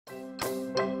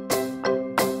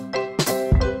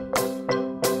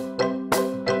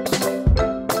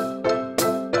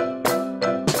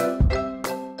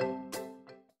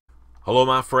Hello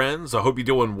my friends, I hope you're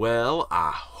doing well.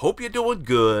 I hope you're doing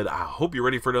good. I hope you're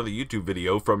ready for another YouTube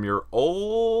video from your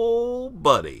old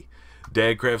buddy,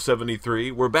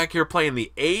 Dadcraft73. We're back here playing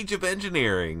the Age of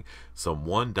Engineering, some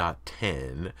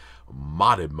 1.10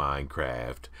 modded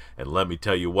Minecraft. And let me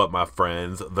tell you what, my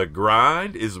friends, the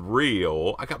grind is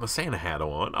real. I got my Santa hat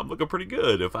on. I'm looking pretty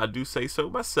good, if I do say so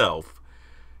myself.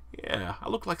 Yeah, I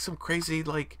look like some crazy,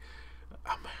 like,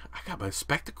 I got my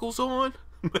spectacles on.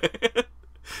 Man.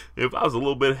 If I was a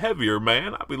little bit heavier,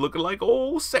 man, I'd be looking like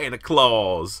old Santa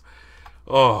Claus.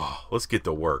 Oh, let's get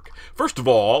to work. First of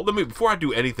all, before I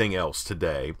do anything else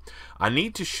today, I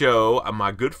need to show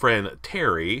my good friend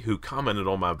Terry, who commented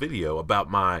on my video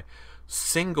about my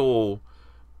single,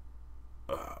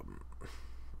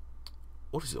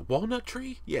 what is it, walnut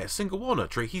tree? Yeah, single walnut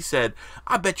tree. He said,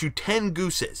 I bet you 10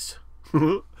 gooses.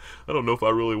 I don't know if I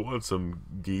really want some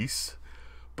geese.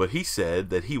 But he said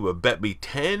that he would bet me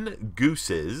 10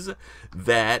 gooses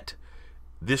that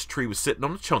this tree was sitting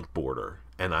on a chunk border.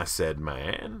 And I said,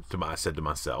 I said to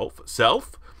myself,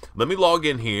 let me log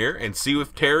in here and see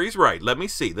if Terry's right. Let me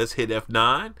see. Let's hit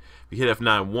F9. If you hit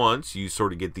F9 once, you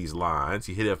sort of get these lines.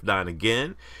 You hit F9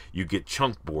 again, you get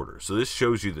chunk border. So this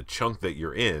shows you the chunk that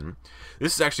you're in.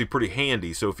 This is actually pretty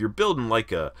handy. So if you're building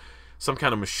like some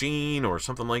kind of machine or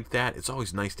something like that, it's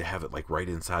always nice to have it like right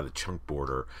inside a chunk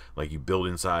border. Like you build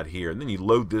inside here and then you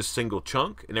load this single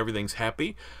chunk and everything's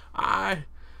happy. I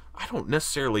don't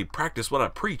necessarily practice what I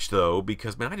preach though,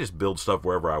 because man, I just build stuff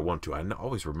wherever I want to. I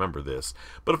always remember this.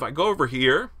 But if I go over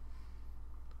here,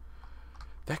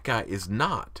 that guy is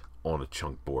not on a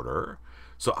chunk border.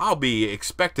 So I'll be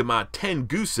expecting my 10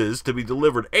 gooses to be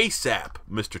delivered ASAP,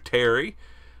 Mr. Terry.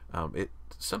 It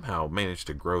somehow managed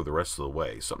to grow the rest of the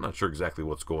way, so I'm not sure exactly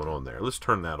what's going on there. Let's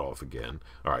turn that off again.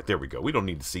 Alright, there we go. We don't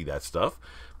need to see that stuff.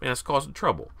 Man, it's causing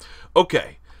trouble.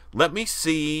 Okay, let me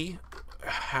see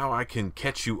how I can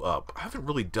catch you up. I haven't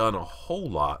really done a whole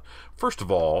lot. First of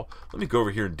all, let me go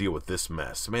over here and deal with this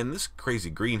mess. Man, this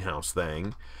crazy greenhouse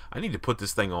thing, I need to put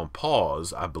this thing on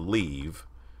pause, I believe.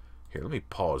 Here, let me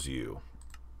pause you.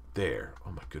 There.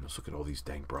 Oh my goodness, look at all these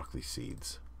dang broccoli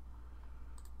seeds.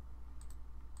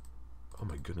 Oh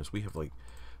my goodness, we have like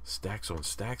stacks on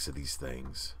stacks of these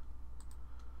things.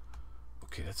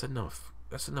 Okay, that's enough.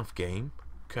 That's enough game.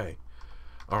 Okay.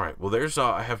 Alright, well there's,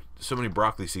 I have so many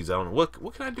broccoli seeds. I don't know.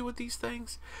 What can I do with these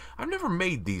things? I've never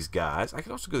made these guys. I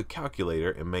can also go to the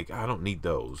calculator and make, I don't need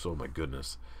those. Oh my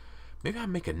goodness. Maybe I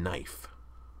make a knife.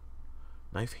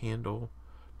 Knife handle,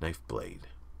 knife blade.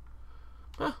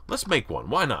 Huh, let's make one.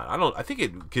 Why not? I think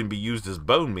it can be used as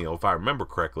bone meal if I remember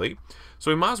correctly. So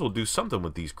we might as well do something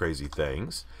with these crazy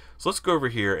things. So let's go over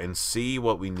here and see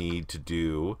what we need to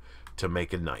do to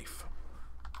make a knife.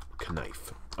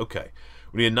 Knife. Okay.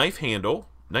 We need a knife handle,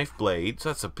 knife blade. So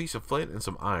that's a piece of flint and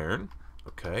some iron.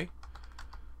 Okay.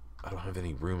 I don't have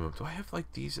any room. Do I have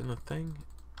like these in the thing?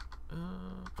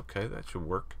 Okay, that should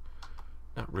work.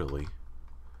 Not really.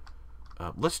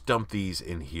 Let's dump these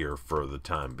in here for the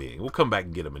time being. We'll come back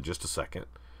and get them in just a second.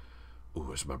 Ooh,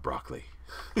 there's my broccoli.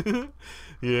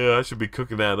 Yeah, I should be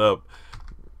cooking that up.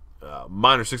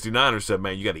 Miner69er said,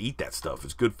 man, you got to eat that stuff.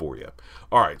 It's good for you.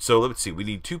 All right, so let's see. We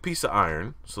need 2 pieces of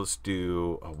iron. So let's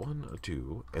do a 1, a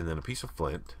 2, and then a piece of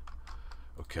flint.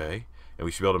 Okay, and we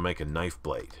should be able to make a knife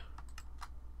blade.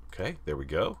 Okay, there we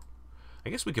go. I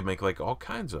guess we could make like all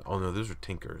kinds of... Oh, no, those are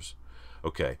tinkers.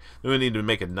 Okay, then we need to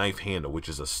make a knife handle, which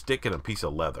is a stick and a piece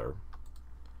of leather.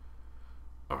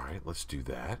 Alright, let's do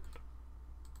that.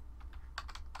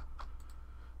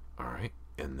 Alright,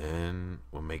 and then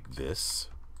we'll make this.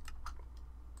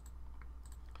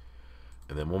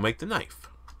 And then we'll make the knife.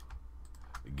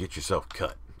 Get yourself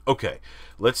cut. Okay,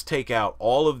 let's take out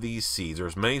all of these seeds, or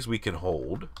as many as we can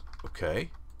hold.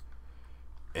 Okay.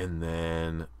 And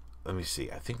then, let me see,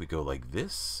 I think we go like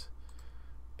this.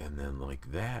 And then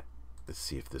like that. Let's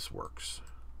see if this works.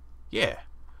 Yeah.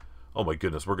 Oh my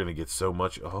goodness, we're going to get so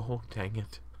much. Oh, dang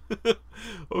it.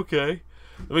 Okay.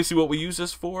 Let me see what we use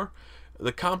this for.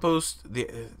 The compost.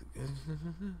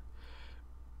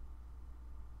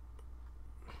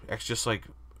 Acts just like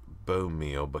bone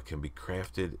meal, but can be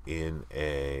crafted in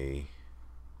a...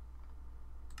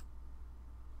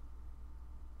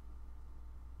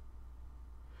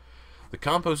 The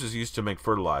compost is used to make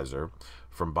fertilizer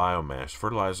from biomass.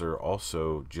 Fertilizer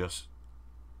also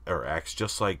acts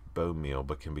just like bone meal,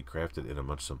 but can be crafted in a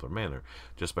much simpler manner,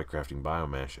 just by crafting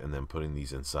biomass and then putting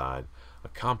these inside a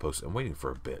compost and waiting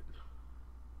for a bit.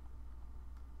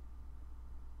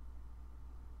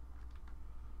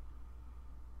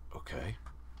 Okay.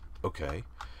 Okay.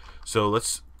 So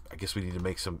let's I guess we need to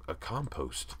make a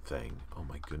compost thing. Oh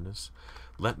my goodness.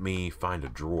 Let me find a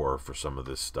drawer for some of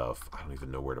this stuff. I don't even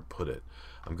know where to put it.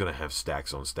 I'm going to have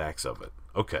stacks on stacks of it.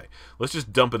 Okay, let's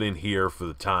just dump it in here for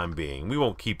the time being. We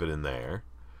won't keep it in there.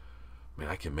 Man,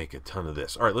 I can make a ton of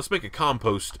this. All right, let's make a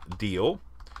compost deal.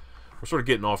 We're sort of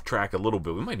getting off track a little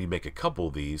bit. We might need to make a couple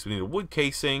of these. We need a wood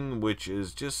casing, which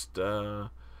is just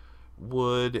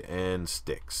wood and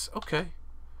sticks. Okay.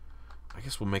 I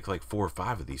guess we'll make like 4 or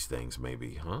 5 of these things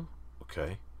maybe, huh?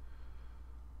 Okay.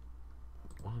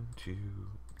 1, 2,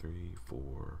 3,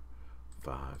 4,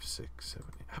 5, 6, 7,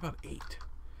 8. How about 8?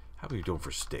 How are you doing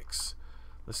for sticks?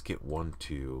 Let's get 1,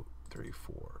 2, 3,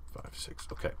 4, 5, 6.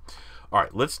 Okay. All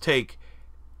right, let's take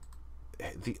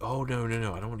the... Oh, no.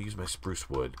 I don't want to use my spruce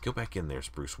wood. Go back in there,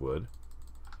 spruce wood.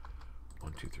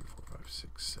 1, 2, 3, 4, 5,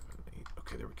 6, 7, 8.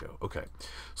 Okay, there we go. Okay.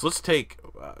 So let's take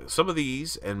some of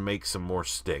these and make some more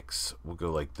sticks. We'll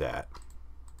go like that.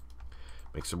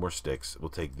 Make some more sticks. We'll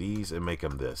take these and make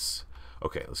them this.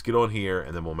 Okay, let's get on here,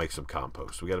 and then we'll make some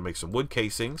compost. We got to make some wood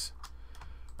casings.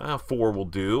 4 will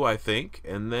do, I think.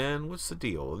 And then, what's the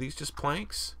deal? Are these just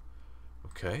planks?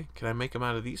 Okay, can I make them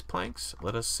out of these planks?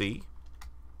 Let us see.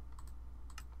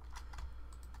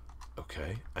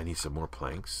 Okay, I need some more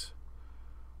planks.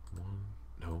 1,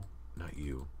 no, not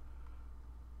you.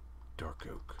 Dark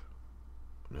oak.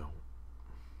 No.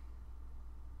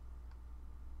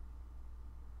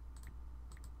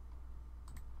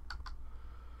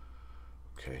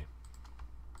 Okay.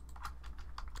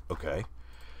 Okay.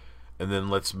 And then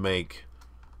let's make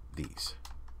these.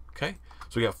 Okay.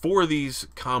 So we got 4 of these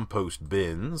compost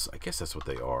bins. I guess that's what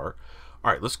they are.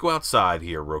 All right, let's go outside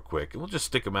here real quick. And we'll just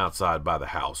stick them outside by the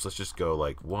house. Let's just go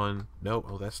like 1. No,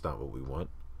 oh, that's not what we want.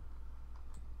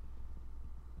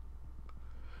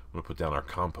 I'm going to put down our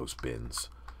compost bins.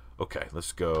 Okay,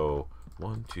 let's go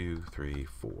 1, 2, 3,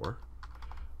 4.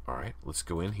 All right, let's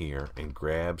go in here and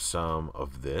grab some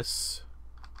of this.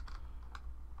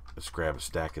 Let's grab a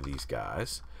stack of these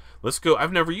guys. Let's go.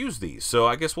 I've never used these, so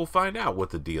I guess we'll find out what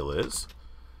the deal is.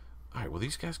 All right, will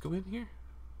these guys go in here?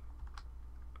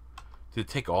 Did it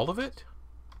take all of it?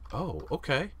 Oh,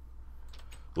 okay.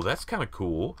 Well, that's kind of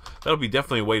cool. That'll be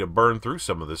definitely a way to burn through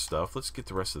some of this stuff. Let's get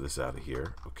the rest of this out of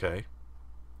here. Okay.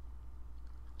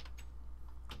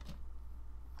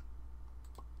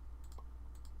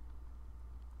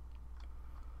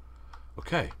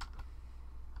 Okay.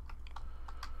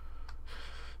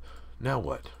 Now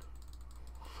what?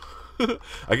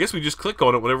 I guess we just click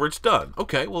on it whenever it's done.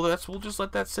 Okay, well we'll just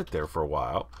let that sit there for a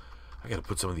while. I gotta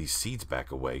put some of these seeds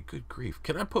back away. Good grief.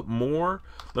 Can I put more?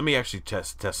 Let me actually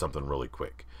test something really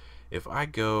quick. If I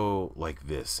go like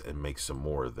this and make some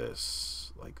more of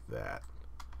this, like that.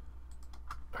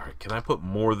 Alright, can I put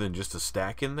more than just a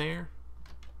stack in there?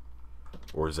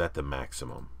 Or is that the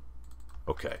maximum?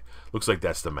 Okay, looks like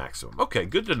that's the maximum. Okay,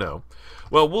 good to know.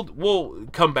 Well, we'll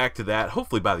come back to that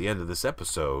hopefully by the end of this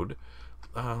episode.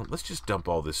 Let's just dump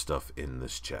all this stuff in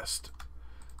this chest.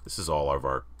 This is all of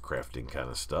our crafting kind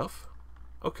of stuff.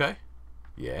 Okay,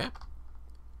 yeah.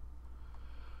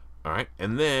 All right,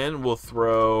 and then we'll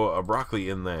throw a broccoli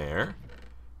in there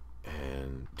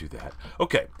and do that.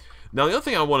 Okay. Now the other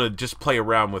thing I want to just play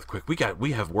around with quick,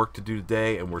 we have work to do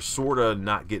today, and we're sort of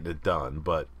not getting it done,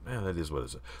 but man, that is what it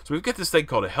is. So we've got this thing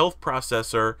called a health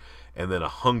processor and then a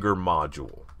hunger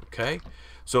module. Okay,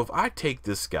 so if I take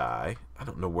this guy, I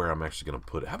don't know where I'm actually going to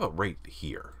put it. How about right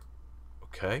here?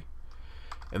 Okay,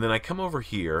 and then I come over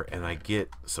here and I get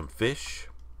some fish.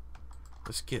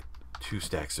 Let's get 2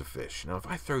 stacks of fish. Now if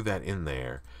I throw that in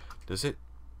there, does it?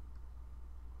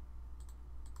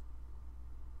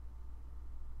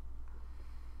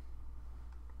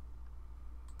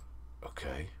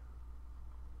 Okay.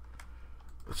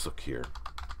 Let's look here.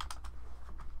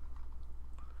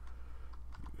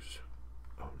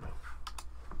 Oh no.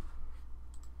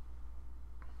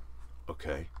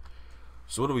 Okay.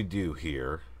 So what do we do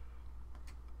here?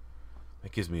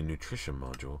 That gives me a nutrition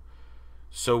module.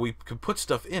 So we can put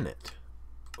stuff in it.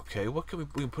 Okay, what can we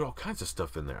can put all kinds of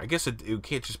stuff in there. I guess it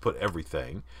can't just put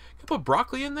everything. Can you put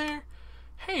broccoli in there?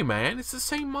 Hey man, it's the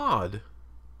same mod.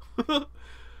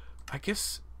 I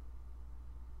guess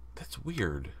that's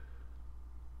weird.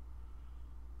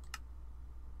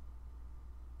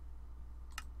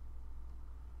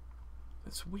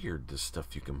 That's weird, the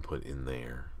stuff you can put in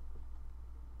there.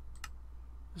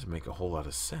 Doesn't make a whole lot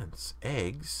of sense.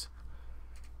 Eggs.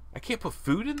 I can't put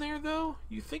food in there though?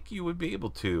 You think you would be able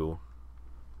to.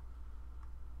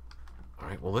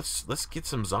 Alright, well let's get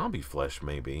some zombie flesh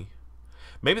maybe.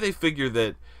 Maybe they figure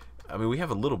that, I mean, we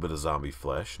have a little bit of zombie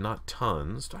flesh, not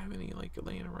tons. Do I have any like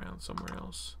laying around somewhere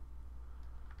else?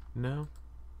 No.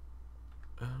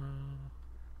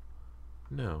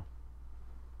 No.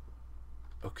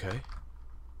 Okay.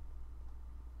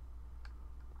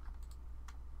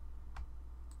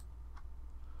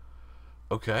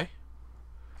 Okay.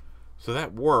 So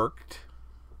that worked.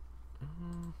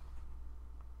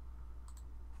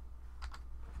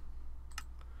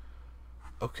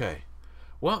 Okay.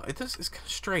 Well, it does. It's kind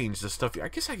of strange, the stuff here. I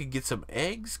guess I could get some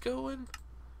eggs going.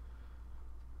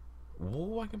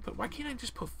 Whoa, I can put. Why can't I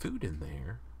just put food in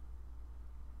there?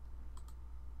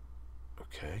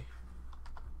 Okay.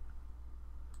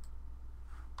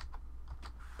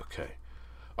 Okay.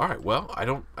 All right. Well, I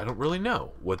don't really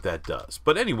know what that does.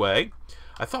 But anyway,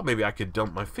 I thought maybe I could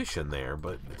dump my fish in there,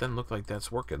 but it doesn't look like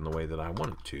that's working the way that I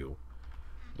want it to,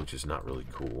 which is not really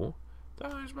cool.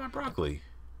 There's my broccoli.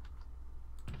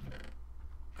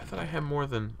 I thought I had more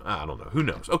than... I don't know. Who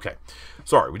knows? Okay.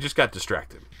 Sorry, we just got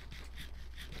distracted.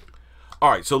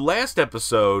 Alright, so last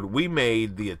episode, we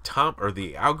made the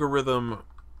algorithm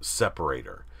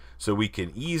separator. So we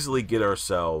can easily get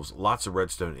ourselves lots of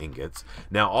redstone ingots.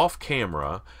 Now, off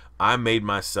camera, I made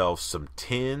myself some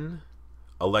tin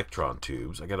electron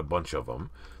tubes. I got a bunch of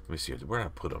them. Let me see. Where did I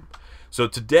put them? So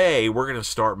today, we're going to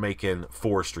start making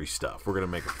forestry stuff. We're going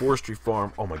to make a forestry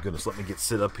farm. Oh my goodness, let me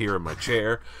sit up here in my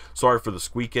chair. Sorry for the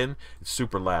squeaking. It's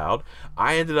super loud.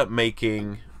 I ended up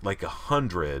making like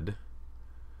 100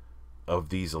 of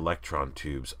these electron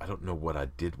tubes. I don't know what I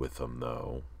did with them,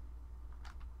 though.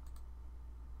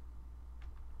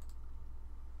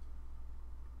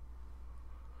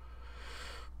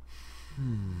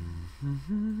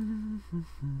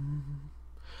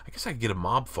 I guess I could get a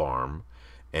mob farm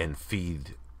and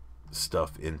feed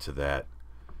stuff into that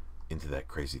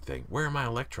crazy thing. Where are my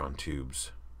electron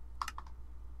tubes?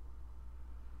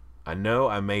 I know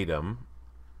I made them.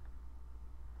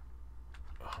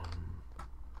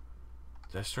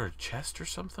 Did I start a chest or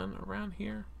something around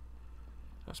here?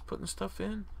 I was putting stuff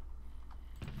in.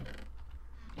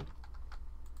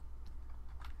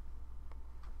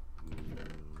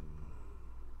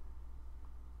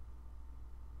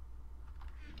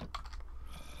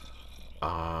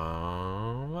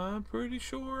 I'm pretty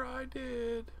sure I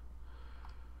did.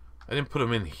 I didn't put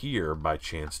them in here by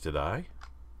chance, did I?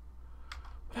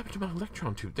 What happened to my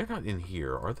electron tube? They're not in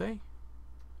here, are they?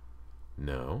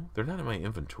 No, they're not in my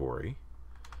inventory.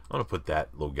 I'm going to put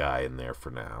that little guy in there for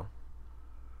now.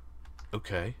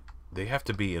 Okay. They have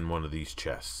to be in one of these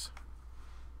chests.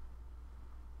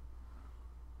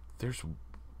 There's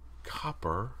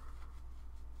copper.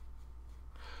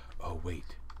 Oh,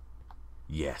 wait.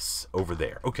 Yes, over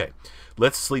there. Okay,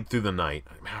 let's sleep through the night.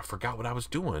 Man, I forgot what I was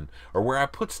doing or where I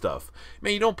put stuff.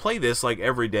 Man, you don't play this like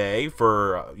every day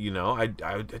for, you know, I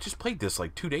just played this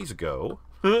like 2 days ago.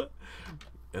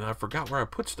 And I forgot where I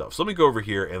put stuff. So let me go over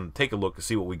here and take a look and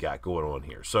see what we got going on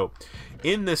here. So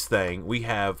in this thing, we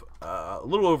have a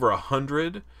little over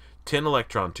 100 10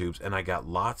 electron tubes, and I got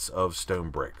lots of stone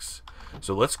bricks.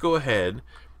 So let's go ahead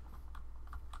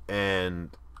and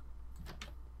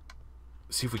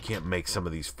see if we can't make some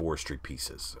of these forestry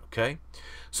pieces. Okay,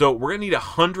 so we're gonna need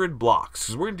 100 blocks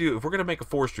because if we're gonna make a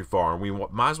forestry farm, we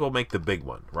might as well make the big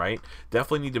one, right?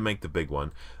 Definitely need to make the big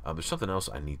one. There's something else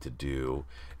I need to do,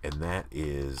 and that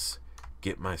is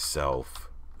get myself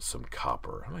some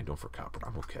copper. How am I doing for copper?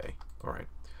 I'm okay. All right,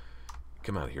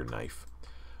 come out of here, knife.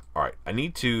 All right, I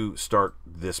need to start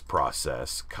this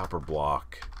process. Copper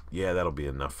block. Yeah, that'll be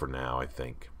enough for now, I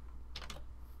think.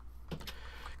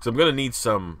 So I'm gonna need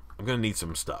some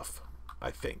stuff, I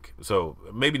think. So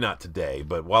maybe not today,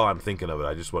 but while I'm thinking of it,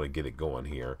 I just want to get it going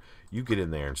here. You get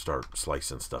in there and start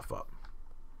slicing stuff up.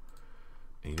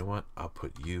 And you know what? I'll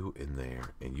put you in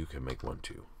there, and you can make one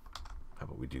too. How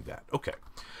about we do that? Okay.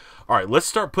 All right, let's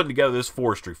start putting together this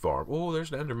forestry farm. Oh,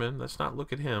 there's an Enderman. Let's not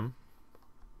look at him.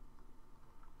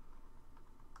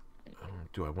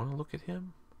 Do I want to look at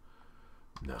him?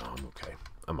 No, I'm okay.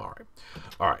 I'm all right.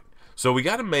 All right. So we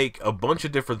got to make a bunch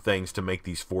of different things to make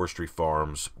these forestry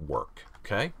farms work.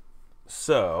 Okay.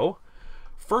 So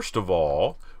first of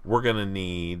all, we're going to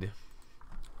need.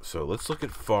 So let's look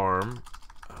at farm,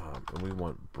 and we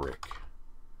want brick.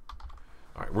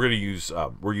 All right, we're going to use.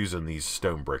 We're using these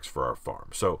stone bricks for our farm.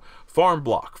 So farm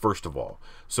block first of all.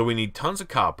 So we need tons of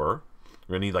copper.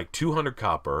 We're going to need like 200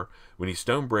 copper. We need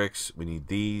stone bricks. We need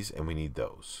these, and we need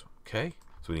those. Okay.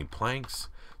 So we need planks.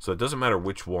 So it doesn't matter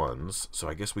which ones. So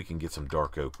I guess we can get some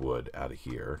dark oak wood out of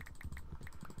here.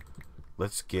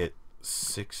 Let's get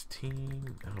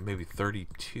 16, maybe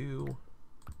 32.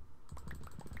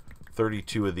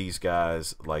 32 of these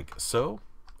guys like so.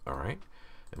 All right.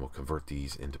 And we'll convert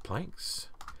these into planks.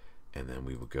 And then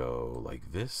we will go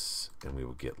like this, and we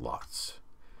will get lots.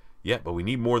 Yeah, but we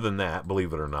need more than that,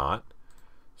 believe it or not.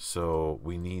 So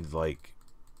we need like,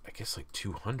 I guess like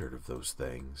 200 of those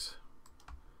things.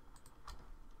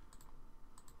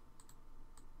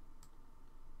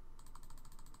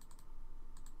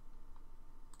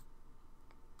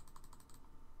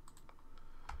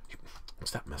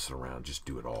 Stop messing around. Just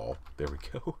do it all. There we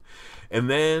go. And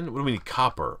then, what do we need?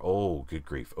 Copper. Oh, good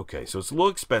grief. Okay, so it's a little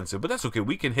expensive, but that's okay.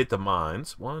 We can hit the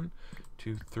mines. 1,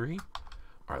 2, 3.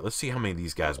 All right, let's see how many of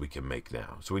these guys we can make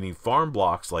now. So we need farm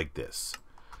blocks like this.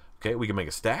 Okay, we can make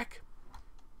a stack.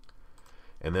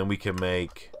 And then we can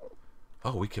make...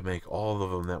 Oh, we can make all of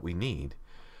them that we need.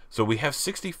 So we have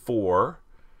 64.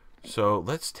 So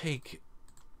let's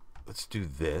do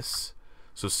this.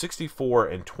 So 64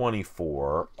 and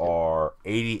 24 are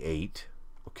 88,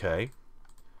 okay?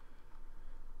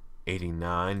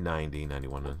 89, 90,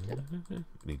 91,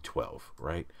 need 12,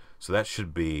 right? So that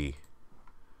should be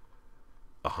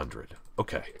 100.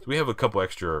 Okay, so we have a couple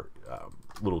extra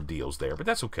little deals there, but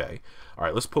that's okay. All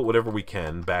right, let's put whatever we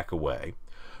can back away.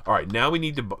 All right, now we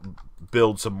need to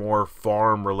build some more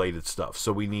farm-related stuff.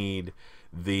 So we need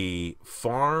the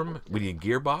farm, we need a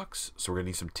gearbox, so we're going to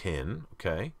need some tin,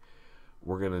 okay?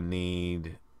 We're going to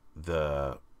need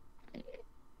the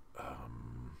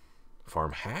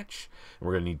farm hatch. And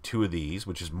we're going to need 2 of these,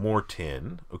 which is more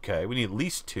tin. Okay, we need at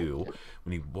least 2. We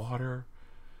need water.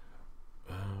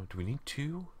 Do we need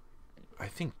 2? I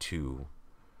think 2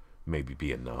 maybe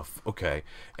be enough. Okay,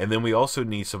 and then we also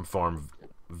need some farm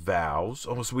valves.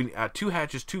 Oh, so we need 2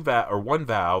 hatches, 1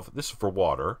 valve. This is for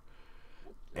water.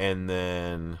 And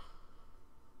then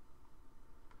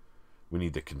we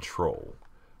need the control,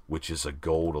 which is a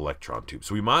gold electron tube.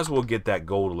 So we might as well get that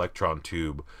gold electron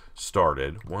tube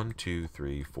started. 1, 2,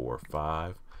 3, 4,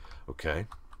 5. Okay.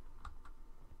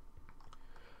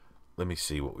 Let me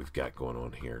see what we've got going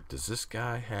on here. Does this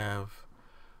guy have...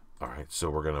 All right, so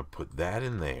we're going to put that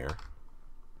in there.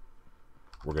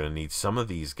 We're going to need some of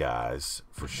these guys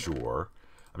for sure.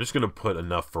 I'm just going to put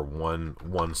enough for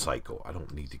one cycle. I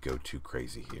don't need to go too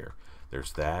crazy here.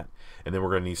 There's that. And then we're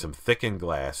going to need some thickened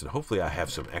glass. And hopefully I have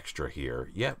some extra here.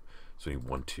 Yep. So we need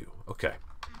 1, 2. Okay.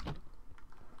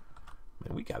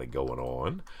 Man, we got it going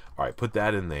on. All right, put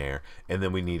that in there. And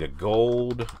then we need a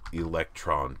gold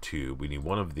electron tube. We need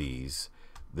one of these.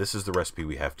 This is the recipe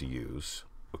we have to use.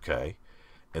 Okay.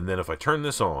 And then if I turn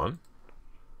this on.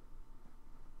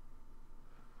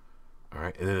 All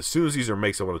right. And then as soon as these are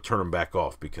makes, I want to turn them back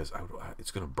off because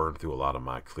it's going to burn through a lot of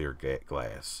my clear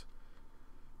glass.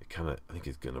 I think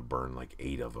it's going to burn like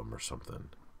 8 of them or something.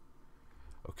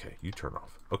 Okay, you turn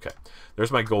off. Okay,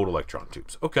 there's my gold electron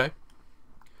tubes. Okay.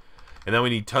 And now we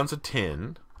need tons of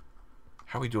tin.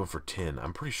 How are we doing for tin?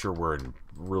 I'm pretty sure we're in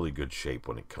really good shape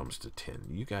when it comes to tin.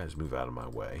 You guys move out of my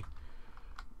way.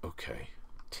 Okay,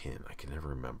 tin. I can never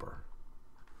remember.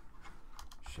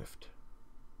 Shift.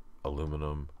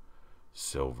 Aluminum.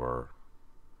 Silver.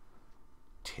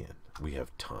 Tin. We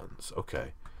have tons.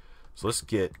 Okay. So let's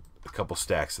get a couple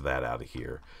stacks of that out of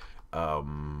here.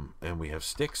 And we have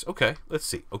sticks. Okay, let's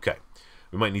see. Okay,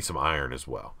 we might need some iron as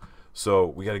well. So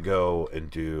we got to go and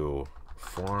do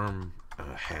farm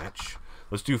hatch.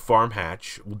 Let's do farm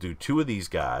hatch. We'll do 2 of these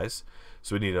guys.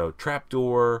 So we need a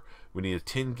trapdoor. We need a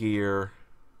tin gear.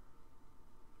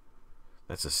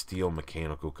 That's a steel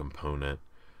mechanical component.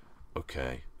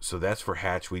 Okay, so that's for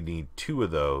hatch. We need 2 of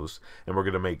those. And we're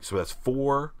going to make, so that's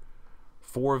 4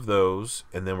 of those,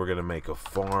 and then we're going to make a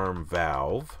farm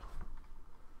valve.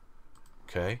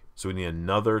 Okay, so we need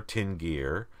another tin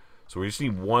gear. So we just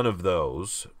need 1 of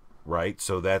those, right?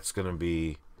 So that's going to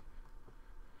be...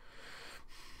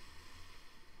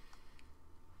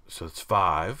 So it's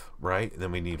 5, right? And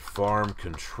then we need farm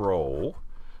control.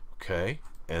 Okay,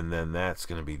 and then that's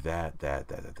going to be that.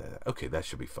 Okay, that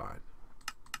should be fine.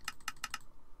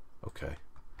 Okay.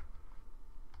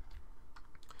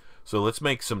 So let's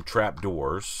make some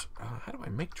trapdoors. How do I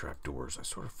make trapdoors? I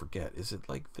sort of forget. Is it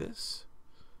like this?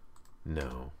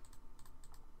 No.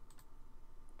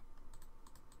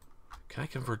 Can I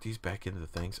convert these back into the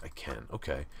things? I can.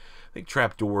 Okay. I think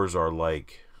trapdoors are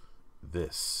like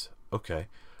this. Okay.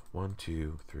 1,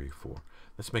 2, 3, 4.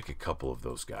 Let's make a couple of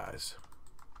those guys.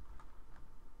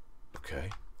 Okay.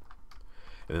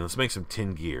 And then let's make some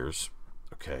tin gears.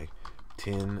 Okay.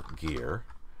 Tin gear.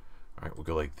 All right, we'll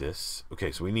go like this.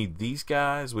 Okay, so we need these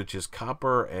guys, which is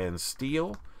copper and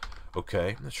steel.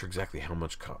 Okay, I'm not sure exactly how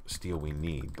much steel we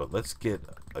need, but let's get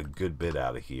a good bit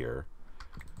out of here.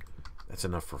 That's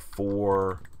enough for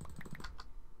 4.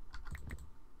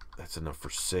 That's enough for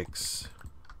 6.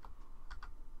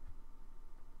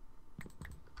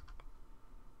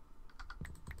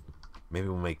 Maybe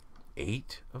we'll make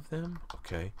 8 of them.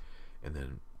 Okay, and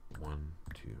then 1,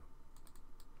 2,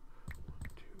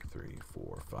 3,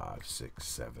 4, 5, 6,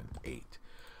 7, 8.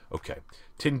 Okay,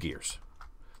 tin gears.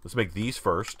 Let's make these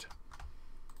first.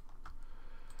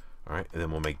 All right, and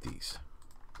then we'll make these.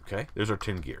 Okay, there's our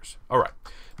tin gears. All right,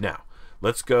 now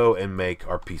let's go and make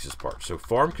our pieces part. So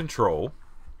farm control.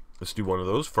 Let's do one of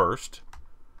those first.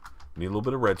 Need a little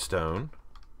bit of redstone.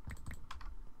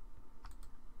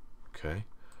 Okay,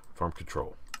 farm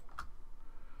control.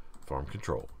 Farm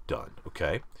control, done.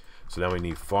 Okay, so now we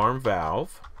need farm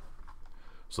valve.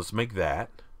 So let's make that.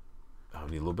 I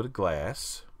need a little bit of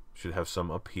glass. Should have some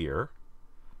up here.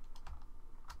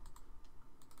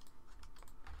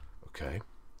 Okay,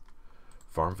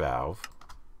 farm valve,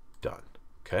 done.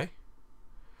 Okay,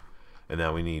 and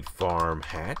now we need farm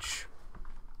hatch.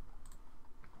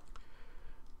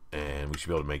 And we should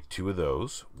be able to make 2 of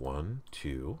those. 1,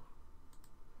 2.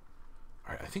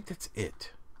 All right, I think that's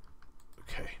it.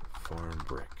 Okay, farm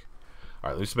brick.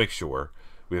 All right, let's make sure.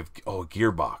 We have, oh, a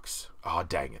gearbox. Oh,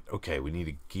 dang it. Okay, we need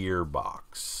a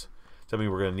gearbox. Does that mean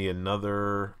we're going to need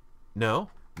another? No,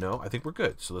 I think we're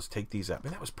good. So let's take these out.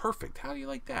 Man, that was perfect. How do you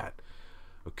like that?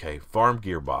 Okay, farm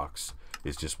gearbox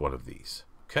is just one of these.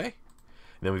 Okay?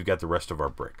 And then we've got the rest of our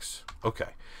bricks. Okay,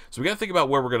 so we got to think about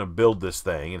where we're going to build this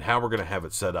thing and how we're going to have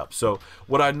it set up. So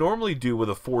what I normally do with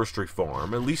a forestry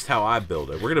farm, at least how I build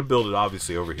it, we're going to build it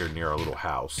obviously over here near our little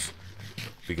house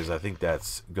because I think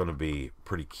that's going to be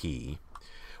pretty key.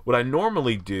 What I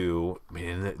normally do,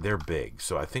 man, they're big,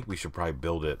 so I think we should probably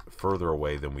build it further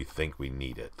away than we think we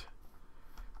need it.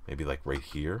 Maybe like right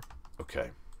here.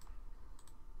 Okay.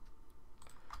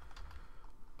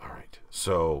 All right,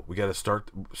 so we got to start.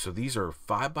 So these are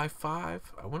 5 by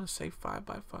 5. I want to say 5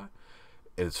 by 5.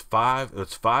 It's 5.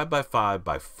 It's 5 by 5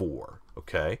 by 4.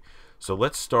 Okay, so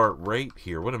let's start right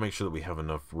here. I want to make sure that we have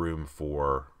enough room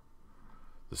for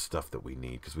the stuff that we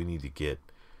need because we need to get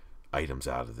items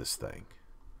out of this thing.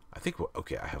 I think.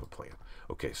 Okay, I have a plan.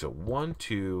 Okay, so 1,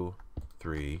 2,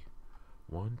 3,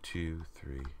 1, 2,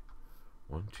 3,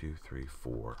 1, 2, 3,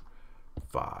 4,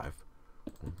 5.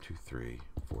 1, 2, 3,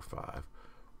 4, 5.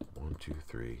 1, 2,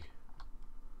 3,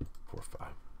 4, 5.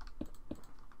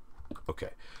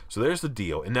 Okay, so there's the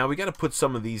deal. And now we got to put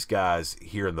some of these guys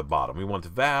here in the bottom. We want the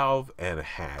valve and a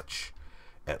hatch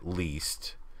at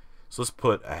least. So let's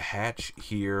put a hatch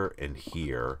here and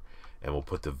here, and we'll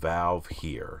put the valve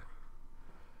here.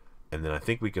 And then I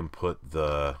think we can put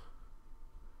the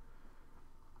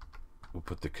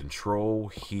control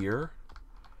here.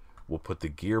 We'll put the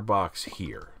gearbox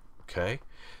here. Okay,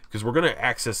 because we're going to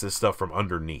access this stuff from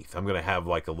underneath. I'm going to have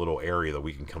like a little area that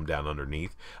we can come down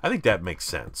underneath. I think that makes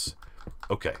sense.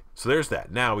 Okay, so there's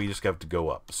that. Now we just have to go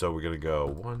up. So we're going to go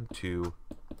 1, 2.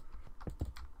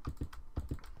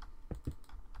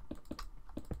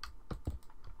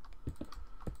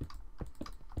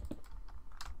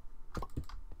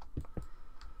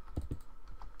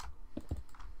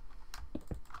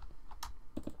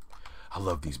 I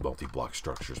love these multi-block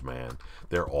structures, man.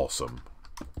 They're awesome.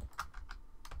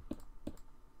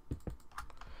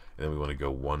 And then we want to go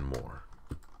 1 more.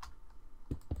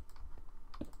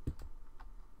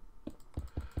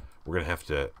 We're going to have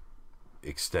to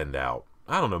extend out.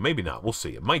 I don't know, maybe not. We'll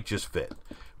see. It might just fit.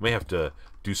 We may have to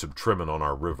do some trimming on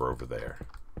our river over there.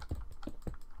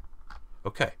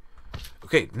 Okay.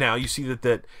 Okay, now you see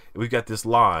that we've got this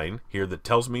line here that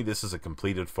tells me this is a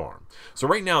completed farm. So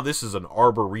right now this is an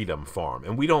arboretum farm,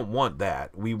 and we don't want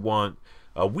that. We want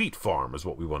a wheat farm is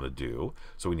what we want to do.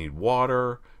 So we need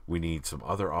water. We need some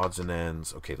other odds and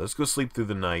ends. Okay, let's go sleep through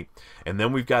the night. And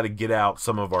then we've got to get out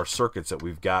some of our circuits that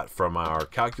we've got from our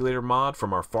calculator mod,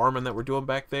 from our farming that we're doing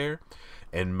back there,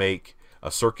 and make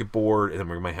a circuit board. And then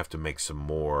we might have to make some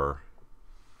more.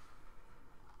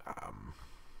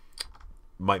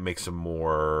 Might make some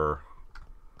more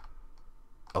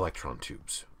electron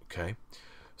tubes. Okay.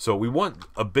 So we want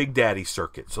a Big Daddy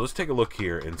circuit. So let's take a look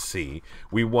here and see.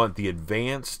 We want the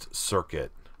advanced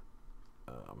circuit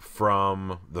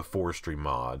from the forestry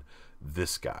mod.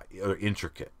 This guy, or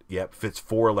intricate. Yep, fits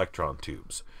 4 electron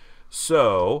tubes.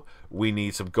 So we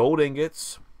need some gold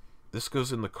ingots. This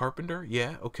goes in the carpenter.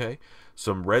 Yeah, okay.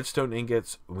 Some redstone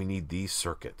ingots. We need these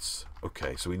circuits.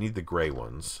 Okay, so we need the gray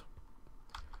ones.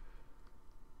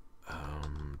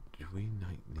 Do we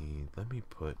need... Let me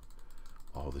put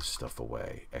all this stuff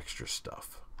away. Extra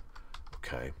stuff.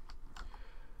 Okay.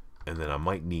 And then I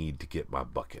might need to get my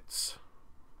buckets.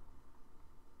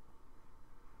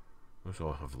 Those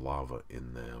all have lava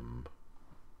in them.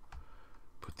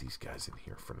 Put these guys in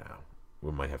here for now.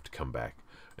 We might have to come back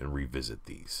and revisit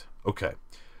these. Okay.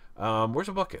 Where's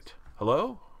a bucket?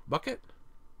 Hello? Bucket?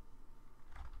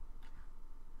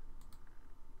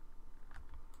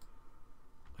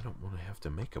 I don't want to have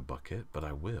to make a bucket, but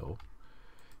I will.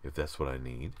 if that's what I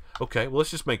need. Okay, well,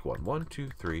 let's just make one. 1, 2,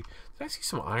 3. Did I see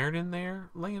some iron in there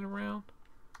laying around?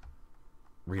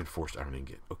 Reinforced iron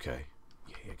ingot. Okay.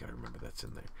 Yeah, I gotta remember that's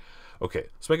in there. Okay,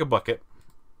 let's make a bucket.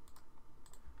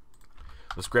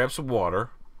 Let's grab some water.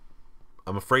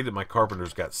 I'm afraid that my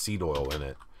carpenter's got seed oil in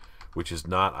it, which is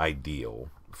not ideal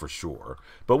for sure.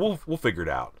 But we'll figure it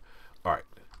out. All right.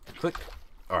 Click.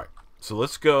 All right. So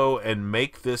let's go and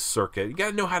make this circuit. You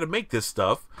gotta know how to make this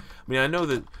stuff. I mean, I know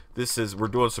that we're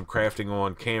doing some crafting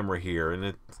on camera here, and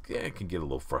it can get a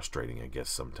little frustrating, I guess,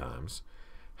 sometimes.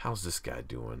 How's this guy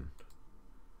doing?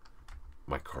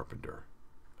 My carpenter.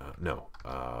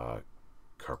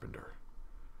 Carpenter.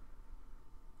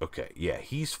 Okay, yeah,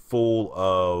 he's full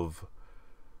of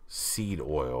seed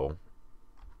oil.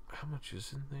 How much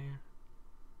is in there?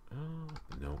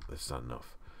 No, that's not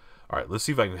enough. All right, let's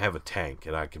see if I can have a tank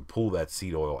and I can pull that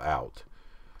seed oil out.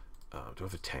 Do I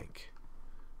have a tank?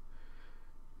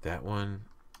 That one.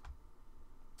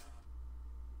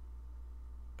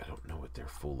 I don't know what they're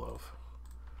full of.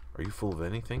 Are you full of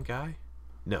anything, guy?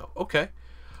 No. Okay.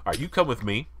 All right, you come with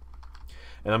me.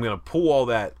 And I'm going to pull all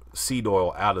that seed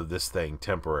oil out of this thing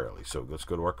temporarily. So let's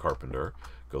go to our carpenter.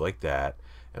 Go like that.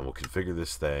 And we'll configure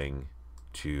this thing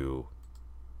to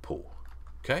pull.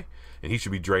 Okay? And he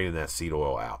should be draining that seed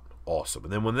oil out. Awesome.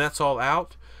 And then when that's all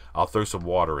out, I'll throw some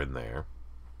water in there.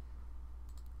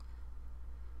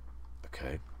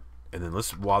 Okay. And then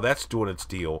while that's doing its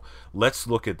deal, let's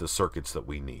look at the circuits that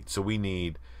we need. So we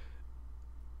need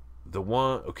the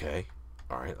one. Okay.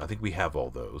 All right. I think we have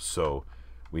all those. So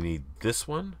we need this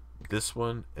one,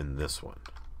 and this one.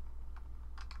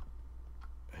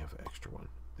 I have an extra one.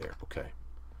 There. Okay.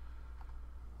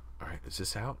 All right. Is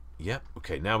this out? Yep.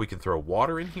 Okay. Now we can throw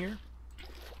water in here.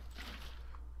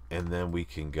 And then we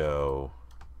can go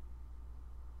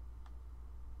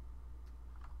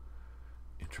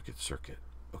intricate circuit.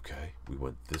 Okay. We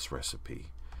want this recipe.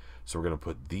 So we're going to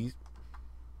put these.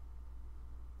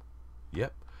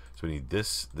 Yep. So we need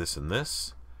this, this, and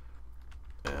this.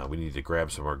 We need to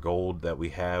grab some of our gold that we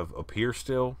have up here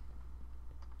still.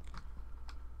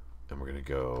 And we're going to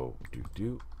go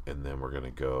and then we're going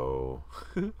to go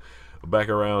back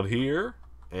around here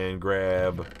and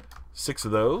grab 6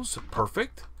 of those.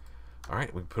 Perfect. All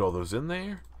right, we can put all those in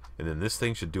there. And then this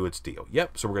thing should do its deal.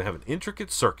 Yep, so we're going to have an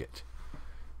intricate circuit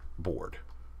board.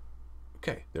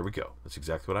 Okay, there we go. That's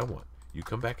exactly what I want. You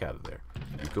come back out of there.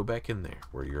 You go back in there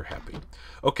where you're happy.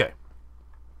 Okay.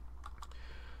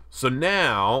 So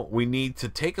now we need to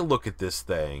take a look at this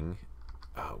thing.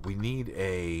 We need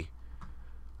a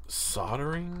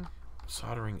soldering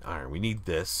iron. We need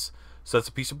this. So that's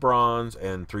a piece of bronze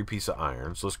and 3 pieces of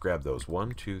iron. So let's grab those.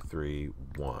 1, 2, 3,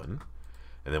 1.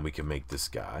 And then we can make this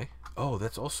guy. Oh,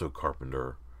 that's also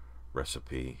carpenter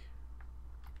recipe.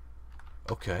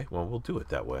 Okay, well, we'll do it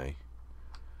that way.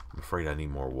 I'm afraid I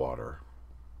need more water.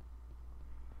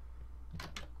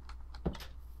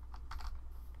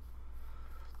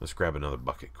 Let's grab another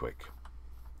bucket quick.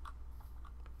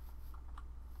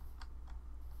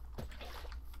 I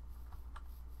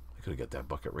could have got that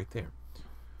bucket right there.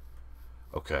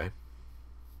 Okay.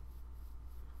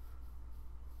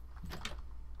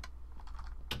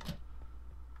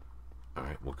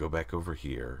 Alright, we'll go back over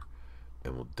here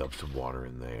and we'll dump some water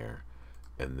in there.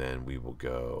 And then we will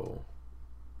go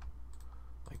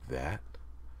like that.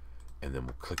 And then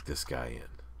we'll click this guy in.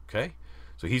 Okay?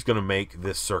 So he's going to make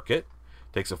this circuit.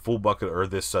 Takes a full bucket, or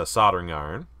this soldering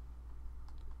iron.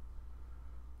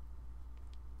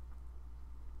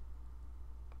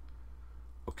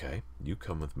 Okay, you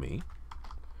come with me.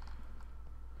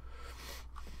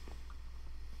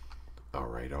 All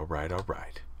right, all right, all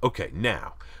right. Okay,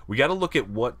 now, we got to look at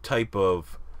what type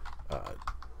of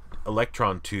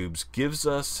electron tubes gives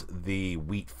us the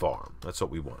wheat farm. That's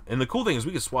what we want. And the cool thing is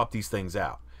we can swap these things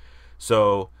out.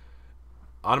 So,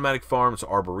 automatic farms,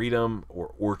 arboretum,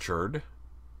 or orchard.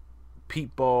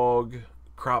 Peat bog,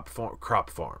 crop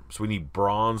farm. So we need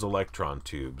bronze electron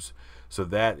tubes. So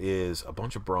that is a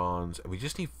bunch of bronze. We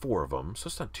just need 4 of them, so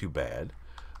it's not too bad.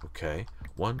 Okay,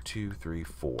 1, 2, 3,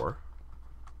 4.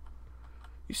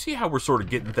 You see how we're sort of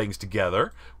getting things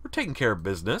together. We're taking care of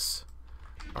business.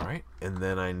 All right, and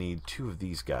then I need 2 of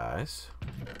these guys.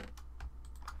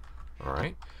 All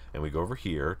right, and we go over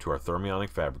here to our thermionic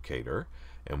fabricator,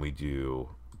 and we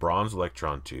do bronze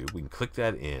electron tube. We can click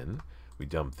that in. We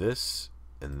dump this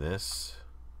and this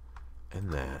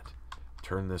and that.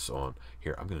 Turn this on.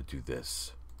 Here, I'm going to do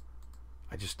this.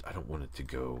 I don't want it to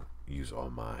go use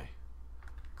all my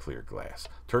clear glass.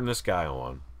 Turn this guy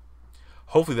on.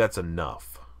 Hopefully that's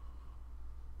enough.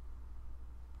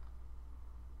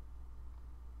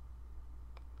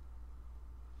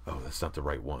 Oh, that's not the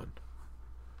right one.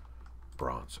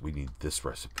 bronze. We need this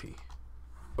recipe.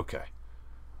 Okay.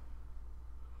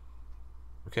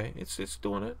 Okay, it's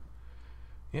doing it.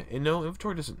 Yeah, and no,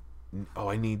 inventory doesn't... Oh,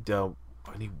 I need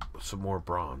some more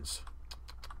bronze.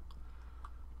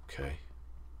 Okay.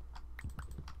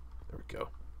 There we go.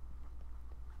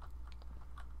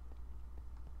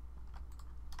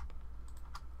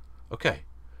 Okay.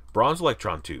 Bronze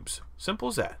electron tubes. Simple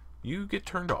as that. You get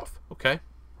turned off. Okay.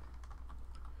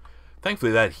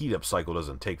 Thankfully, that heat up cycle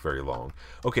doesn't take very long.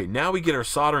 Okay, now we get our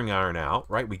soldering iron out,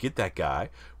 right? We get that guy.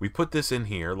 We put this in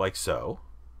here like so,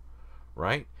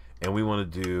 right? And we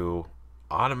want to do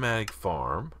automatic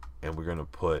farm, and we're going to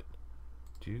put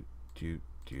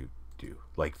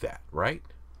like that, right?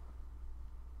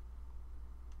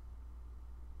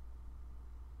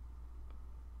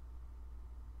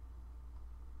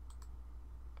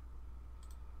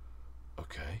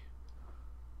 Okay.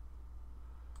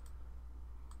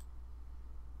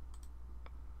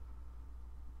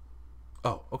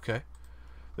 Oh, okay.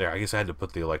 There, I guess I had to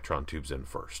put the electron tubes in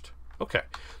first. Okay,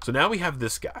 so now we have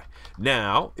this guy.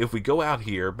 Now, if we go out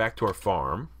here, back to our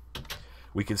farm,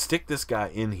 we can stick this guy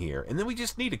in here, and then we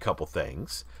just need a couple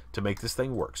things to make this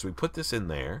thing work. So we put this in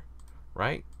there,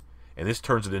 right? And this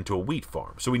turns it into a wheat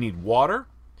farm. So we need water.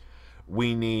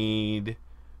 We need...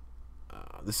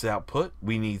 this is output.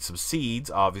 We need some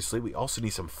seeds, obviously. We also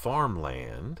need some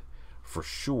farmland, for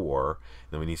sure.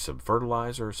 And then we need some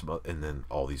fertilizer, and then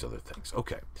all these other things.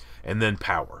 Okay. And then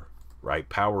power, right?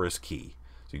 Power is key.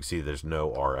 So you can see there's no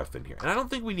RF in here. And I don't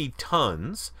think we need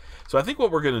tons. So I think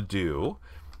what we're going to do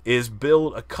is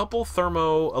build a couple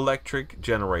thermoelectric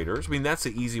generators. I mean, that's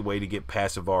the easy way to get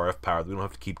passive RF power. We don't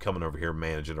have to keep coming over here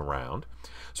managing around.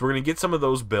 So we're going to get some of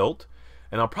those built.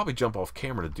 And I'll probably jump off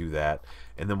camera to do that.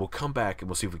 And then we'll come back and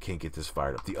we'll see if we can't get this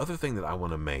fired up. The other thing that I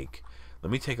want to make,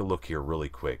 let me take a look here really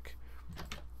quick.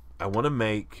 I want to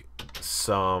make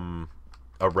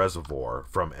a reservoir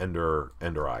from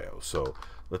Ender.io. So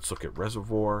let's look at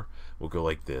reservoir. We'll go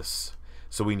like this.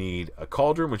 So we need a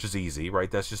cauldron, which is easy,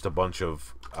 right? That's just a bunch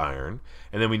of iron.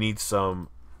 And then we need some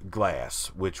glass,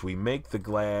 which we make the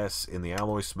glass in the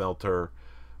alloy smelter.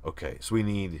 Okay, so we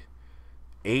need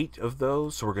 8 of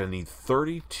those. So we're going to need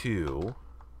 32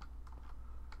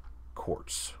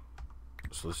 quartz.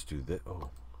 So let's do that. Oh,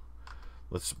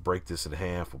 let's break this in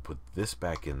half. We'll put this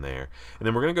back in there. And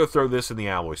then we're going to go throw this in the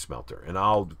alloy smelter. And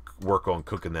I'll work on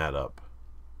cooking that up.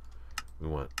 We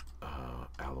want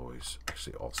alloys.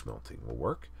 Actually, all smelting will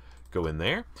work. Go in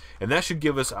there. And that should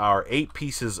give us our 8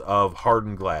 pieces of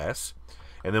hardened glass.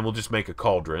 And then we'll just make a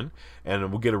cauldron. And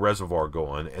we'll get a reservoir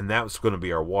going. And that's going to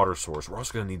be our water source. We're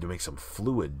also going to need to make some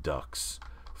fluid ducts.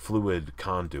 Fluid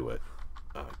conduit.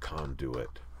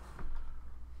 Conduit.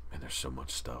 And there's so much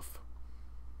stuff.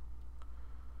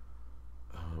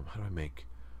 How do I make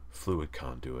fluid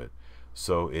conduit?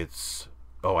 So it's...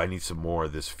 Oh, I need some more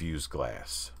of this fused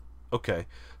glass. Okay,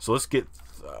 so let's get...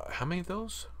 how many of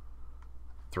those?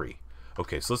 3.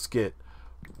 Okay, so let's get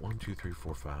 1, 2, 3,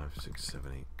 4, 5, 6,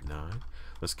 7, 8, 9.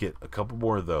 Let's get a couple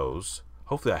more of those.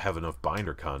 Hopefully I have enough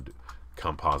binder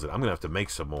composite. I'm going to have to make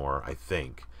some more, I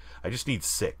think. I just need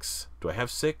 6. Do I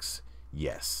have 6?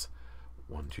 Yes.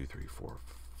 1, 2, 3, 4,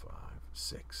 5,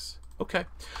 6. Okay.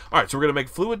 All right, so we're going to make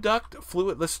fluid duct.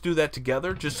 Let's do that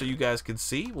together just so you guys can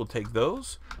see. We'll take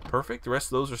those. Perfect. The rest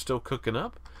of those are still cooking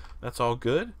up. That's all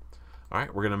good. All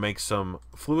right, we're going to make some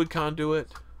fluid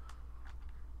conduit.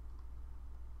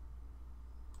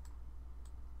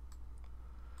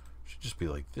 Should just be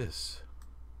like this.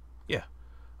 Yeah.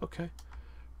 Okay.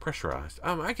 Pressurized.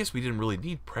 I guess we didn't really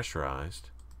need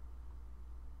pressurized.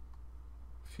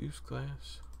 Fused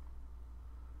glass.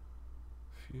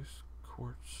 Fused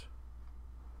quartz.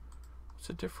 What's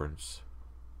the difference?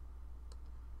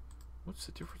 What's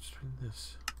the difference between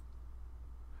this?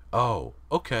 Oh,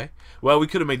 okay. Well, we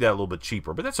could have made that a little bit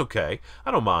cheaper, but that's okay.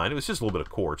 I don't mind. It was just a little bit of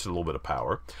quartz and a little bit of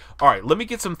power. All right, let me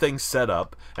get some things set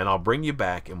up, and I'll bring you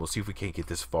back, and we'll see if we can't get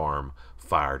this farm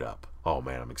fired up. Oh,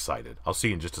 man, I'm excited. I'll see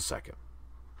you in just a second.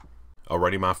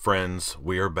 Alrighty, my friends,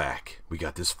 we are back. We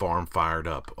got this farm fired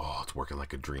up. Oh, it's working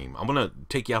like a dream. I'm going to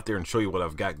take you out there and show you what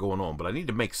I've got going on, but I need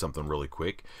to make something really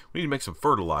quick. We need to make some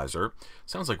fertilizer.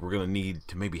 Sounds like we're going to need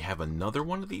to maybe have another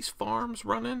one of these farms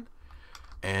running.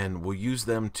 And we'll use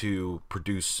them to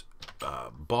produce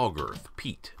bog earth,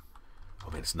 peat. Oh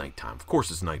man, it's nighttime. Of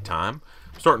course it's nighttime.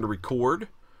 I'm starting to record.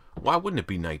 Why wouldn't it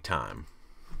be nighttime?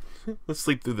 Let's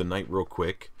sleep through the night real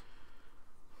quick.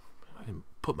 I didn't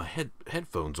put my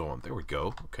headphones on. There we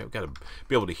go. Okay, we've got to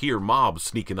be able to hear mobs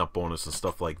sneaking up on us and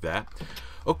stuff like that.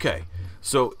 Okay,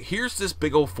 so here's this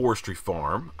big old forestry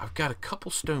farm. I've got a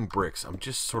couple stone bricks. I'm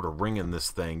just sort of ringing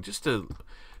this thing just to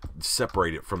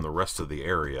separate it from the rest of the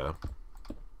area.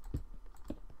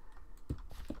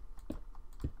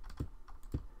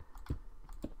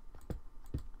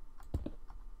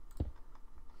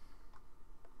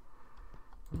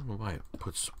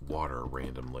 puts water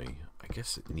randomly? I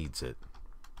guess it needs it.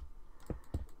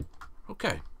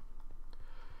 Okay.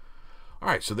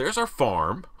 Alright, so there's our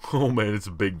farm. Oh man, it's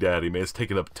a big daddy, man. It's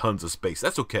taking up tons of space.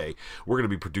 That's okay. We're going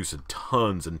to be producing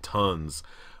tons and tons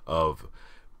of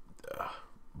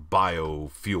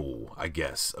biofuel, I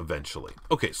guess, eventually.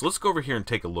 Okay, so let's go over here and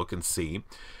take a look and see.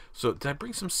 So, did I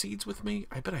bring some seeds with me?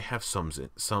 I bet I have some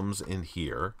in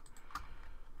here.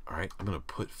 Alright, I'm going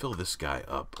to fill this guy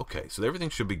up. Okay, so everything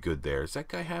should be good there. Is that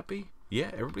guy happy?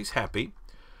 Yeah, everybody's happy.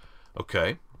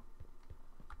 Okay.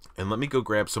 And let me go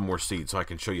grab some more seeds so I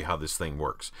can show you how this thing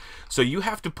works. So you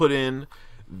have to put in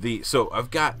so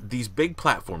I've got these big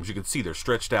platforms. You can see they're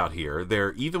stretched out here.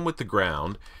 They're even with the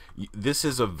ground. This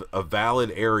is a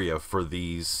valid area for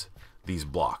these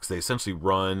blocks. They essentially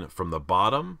run from the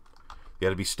bottom. They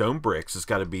got to be stone bricks. It's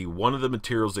got to be one of the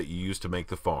materials that you use to make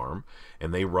the farm,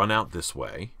 and they run out this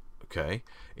way. Okay,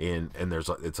 and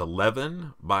it's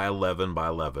 11 by 11 by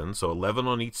 11, so 11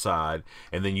 on each side,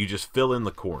 and then you just fill in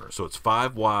the corner. So it's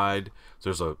 5 wide. So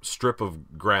there's a strip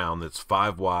of ground that's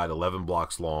 5 wide, 11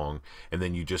 blocks long, and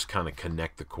then you just kind of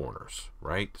connect the corners,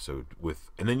 right? So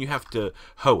and then you have to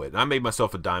hoe it. And I made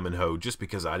myself a diamond hoe just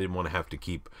because I didn't want to have to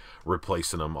keep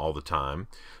replacing them all the time.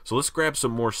 So let's grab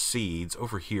some more seeds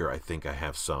over here. I think I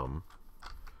have some.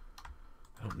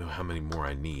 I don't know how many more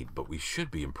I need, but we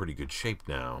should be in pretty good shape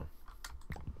now.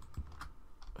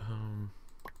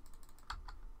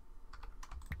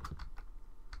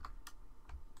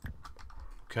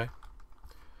 Okay.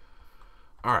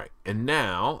 Alright, and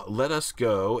now let us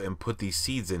go and put these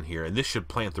seeds in here, and this should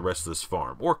plant the rest of this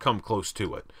farm, or come close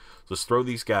to it. So let's throw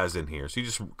these guys in here. So you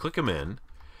just click them in,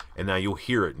 and now you'll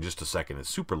hear it in just a second. It's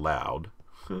super loud,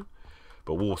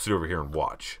 but we'll sit over here and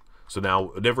watch. So now,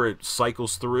 whenever it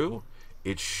cycles through,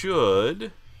 it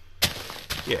should,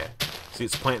 yeah, see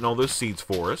it's planting all those seeds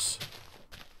for us.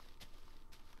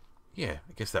 Yeah,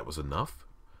 I guess that was enough.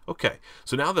 Okay,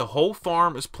 so now the whole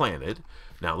farm is planted.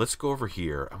 Now let's go over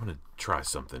here. I'm going to try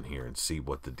something here and see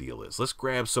what the deal is. Let's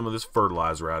grab some of this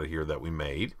fertilizer out of here that we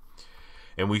made.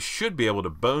 And we should be able to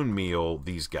bone meal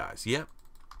these guys. Yep.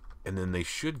 And then they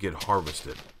should get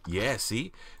harvested. Yeah,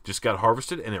 see? Just got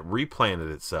harvested and it replanted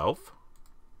itself.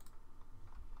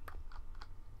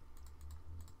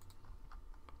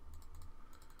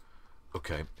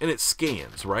 Okay, and it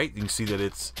scans, right? You can see that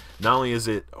it's, not only is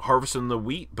it harvesting the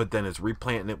wheat, but then it's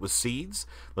replanting it with seeds.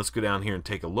 Let's go down here and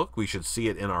take a look. We should see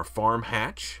it in our farm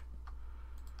hatch.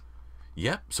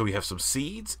 Yep, so we have some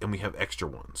seeds, and we have extra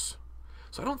ones.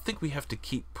 So I don't think we have to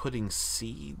keep putting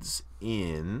seeds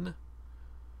in.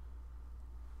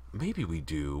 Maybe we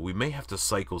do. We may have to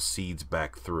cycle seeds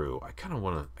back through. I kind of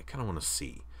want to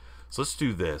see. So let's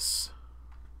do this.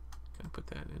 Can I put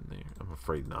that in there? I'm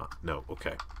afraid not. No,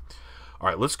 okay. All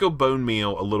right, let's go bone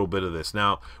meal a little bit of this.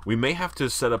 Now, we may have to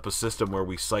set up a system where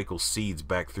we cycle seeds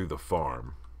back through the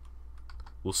farm.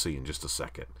 We'll see in just a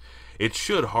second. It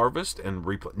should harvest and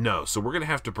replant. No, so we're going to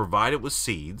have to provide it with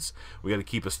seeds. We got to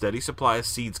keep a steady supply of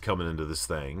seeds coming into this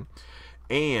thing.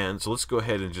 And so let's go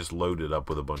ahead and just load it up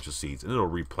with a bunch of seeds, and it'll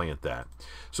replant that.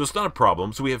 So it's not a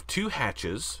problem. So we have 2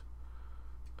 hatches,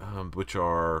 which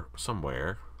are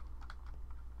somewhere.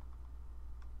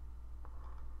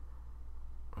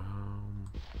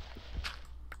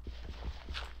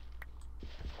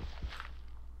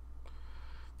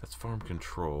 That's farm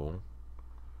control.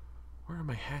 Where are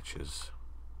my hatches?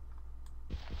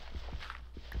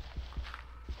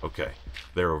 Okay,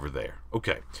 they're over there.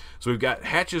 Okay, so we've got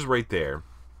hatches right there.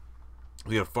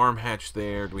 We got a farm hatch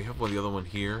there. Do we have the other one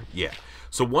here? Yeah.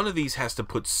 So one of these has to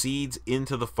put seeds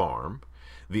into the farm.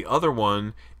 The other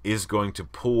one is going to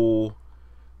pull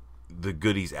the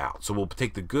goodies out. So we'll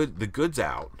take the goods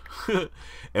out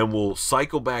and we'll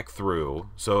cycle back through.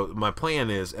 So my plan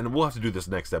is, and we'll have to do this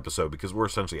next episode because we're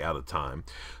essentially out of time.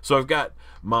 So I've got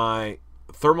my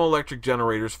thermoelectric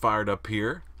generators fired up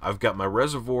here. I've got my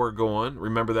reservoir going.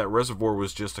 Remember that reservoir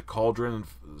was just a cauldron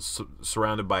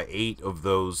surrounded by 8 of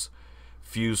those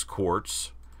fused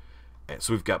quartz. And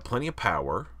so we've got plenty of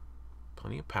power.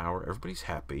 Plenty of power. Everybody's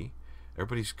happy.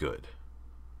 Everybody's good.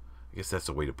 I guess that's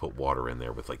a way to put water in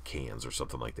there with like cans or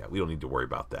something like that. We don't need to worry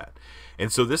about that.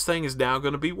 And so this thing is now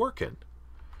going to be working.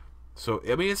 So,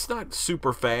 I mean, it's not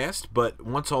super fast, but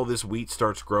once all this wheat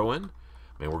starts growing,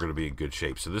 man, we're going to be in good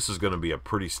shape. So this is going to be a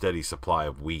pretty steady supply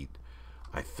of wheat,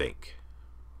 I think.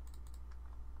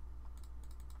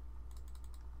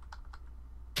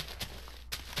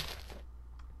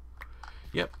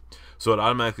 Yep. So it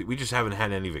automatically, we just haven't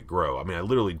had any of it grow. I mean, I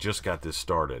literally just got this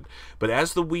started. But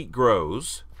as the wheat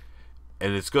grows,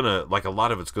 and it's going to, like a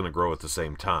lot of it's going to grow at the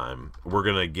same time, we're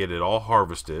going to get it all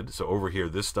harvested. So over here,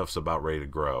 this stuff's about ready to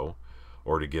grow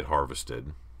or to get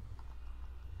harvested.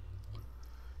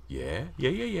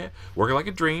 Yeah. Working like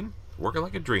a dream. Working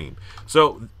like a dream.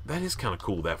 So that is kind of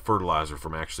cool, that fertilizer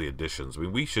from actually additions. I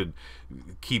mean, we should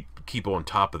keep on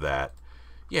top of that.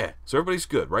 Yeah, so everybody's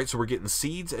good, right? So we're getting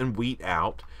seeds and wheat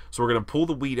out. So we're going to pull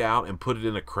the wheat out and put it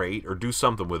in a crate or do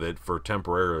something with it for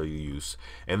temporary use.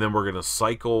 And then we're going to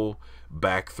cycle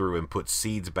back through and put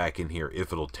seeds back in here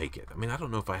if it'll take it. I mean, I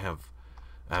don't know if I have...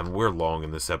 we're long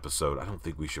in this episode. I don't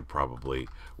think we should probably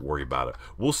worry about it.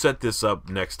 We'll set this up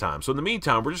next time. So in the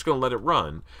meantime, we're just going to let it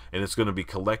run. And it's going to be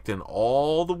collecting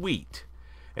all the wheat.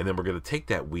 And then we're going to take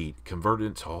that wheat, convert it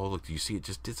into... Oh, look, do you see it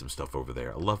just did some stuff over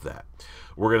there? I love that.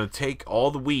 We're going to take all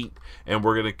the wheat and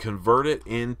we're going to convert it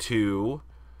into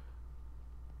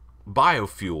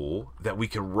biofuel that we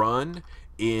can run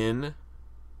in...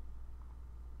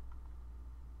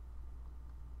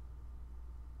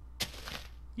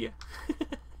 Yeah.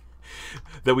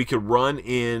 That we could run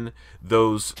in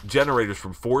those generators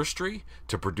from Forestry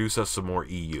to produce us some more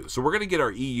EU. So we're going to get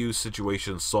our EU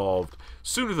situation solved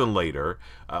sooner than later.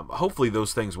 Hopefully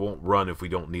those things won't run if we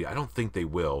don't need it. I don't think they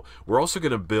will. We're also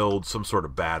going to build some sort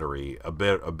of battery, a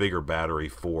bigger battery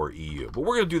for EU. But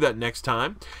we're going to do that next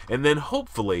time. And then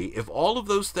hopefully, if all of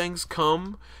those things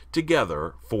come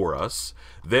together for us,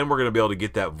 then we're going to be able to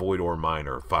get that void ore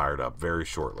miner fired up very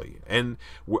shortly. And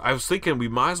I was thinking we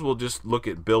might as well just look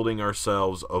at building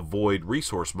ourselves a void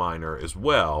resource miner as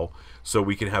well, so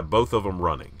we can have both of them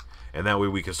running. And that way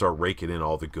we can start raking in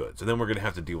all the goods. And then we're going to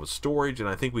have to deal with storage, and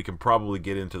I think we can probably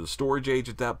get into the storage age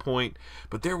at that point.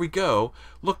 But there we go.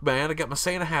 Look, man, I got my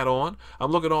Santa hat on.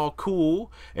 I'm looking all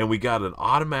cool. And we got an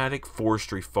automatic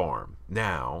forestry farm.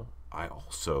 Now, I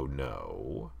also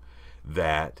know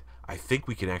that I think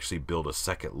we can actually build a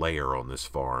second layer on this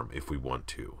farm if we want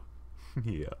to.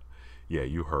 Yeah,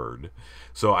 you heard.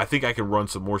 So I think I can run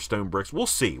some more stone bricks. We'll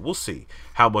see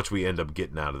how much we end up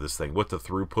getting out of this thing, what the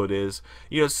throughput is.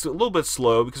 You know, it's a little bit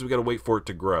slow because we got to wait for it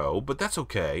to grow, but that's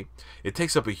okay. It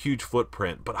takes up a huge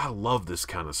footprint, but I love this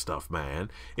kind of stuff, man.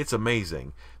 It's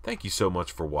amazing. Thank you so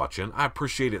much for watching. I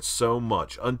appreciate it so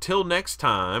much. Until next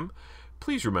time,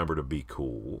 please remember to be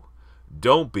cool.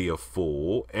 Don't be a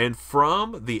fool. And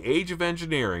from the Age of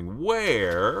Engineering,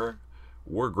 where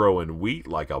we're growing wheat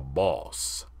like a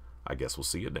boss. I guess we'll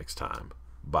see you next time.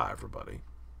 Bye, everybody.